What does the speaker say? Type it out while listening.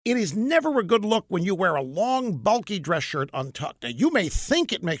It is never a good look when you wear a long, bulky dress shirt untucked. Now, you may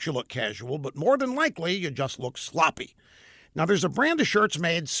think it makes you look casual, but more than likely, you just look sloppy. Now, there's a brand of shirts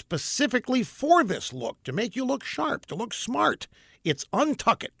made specifically for this look, to make you look sharp, to look smart. It's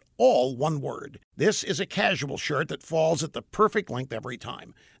Untuck It, all one word. This is a casual shirt that falls at the perfect length every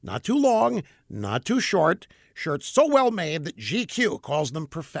time. Not too long, not too short. Shirts so well made that GQ calls them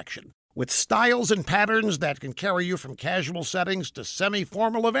perfection. With styles and patterns that can carry you from casual settings to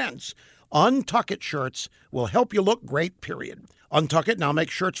semi-formal events, Untuck It shirts will help you look great, period. Untuck It now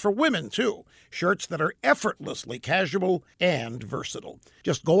makes shirts for women, too. Shirts that are effortlessly casual and versatile.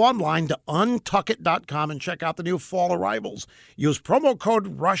 Just go online to untuckit.com and check out the new fall arrivals. Use promo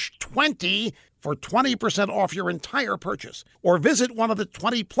code RUSH20 for 20% off your entire purchase. Or visit one of the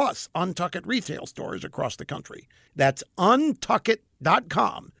 20-plus Untuck It retail stores across the country. That's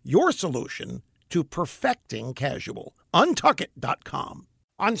untuckit.com, your solution to perfecting casual. Untuckit.com.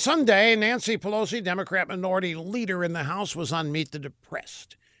 On Sunday, Nancy Pelosi, Democrat Minority Leader in the House, was on Meet the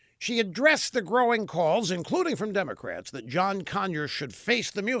Depressed. She addressed the growing calls, including from Democrats, that John Conyers should face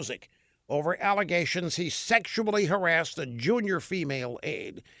the music over allegations he sexually harassed a junior female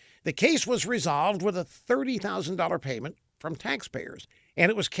aide. The case was resolved with a $30,000 payment from taxpayers, and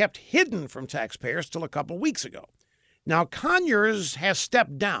it was kept hidden from taxpayers till a couple weeks ago. Now, Conyers has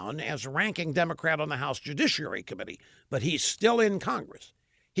stepped down as ranking Democrat on the House Judiciary Committee, but he's still in Congress.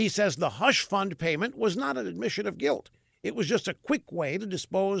 He says the hush fund payment was not an admission of guilt. It was just a quick way to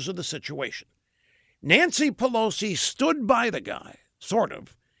dispose of the situation. Nancy Pelosi stood by the guy, sort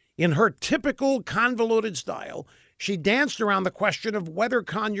of. In her typical convoluted style, she danced around the question of whether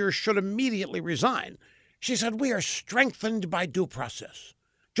Conyers should immediately resign. She said, "We are strengthened by due process.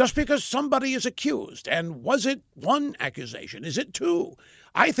 Just because somebody is accused, and was it one accusation? Is it two?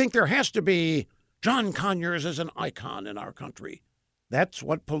 I think there has to be. John Conyers is an icon in our country." That's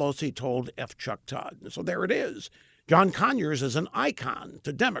what Pelosi told F. Chuck Todd. So there it is. John Conyers is an icon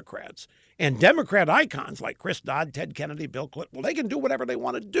to Democrats. And Democrat icons like Chris Dodd, Ted Kennedy, Bill Clinton, well, they can do whatever they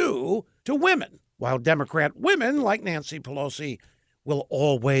want to do to women. While Democrat women like Nancy Pelosi will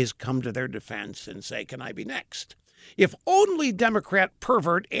always come to their defense and say, "Can I be next?" If only Democrat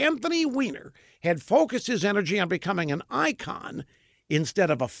pervert Anthony Weiner had focused his energy on becoming an icon instead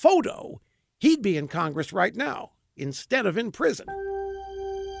of a photo, he'd be in Congress right now instead of in prison.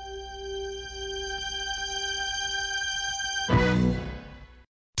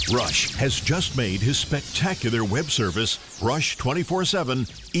 Rush has just made his spectacular web service, Rush 24/7,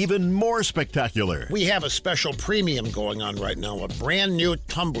 even more spectacular. We have a special premium going on right now, a brand new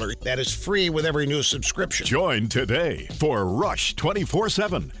Tumblr that is free with every new subscription. Join today for Rush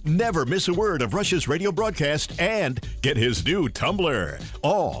 24/7. Never miss a word of Rush's radio broadcast and get his new Tumblr.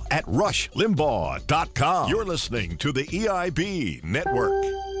 All at rushlimbaugh.com. You're listening to the EIB Network.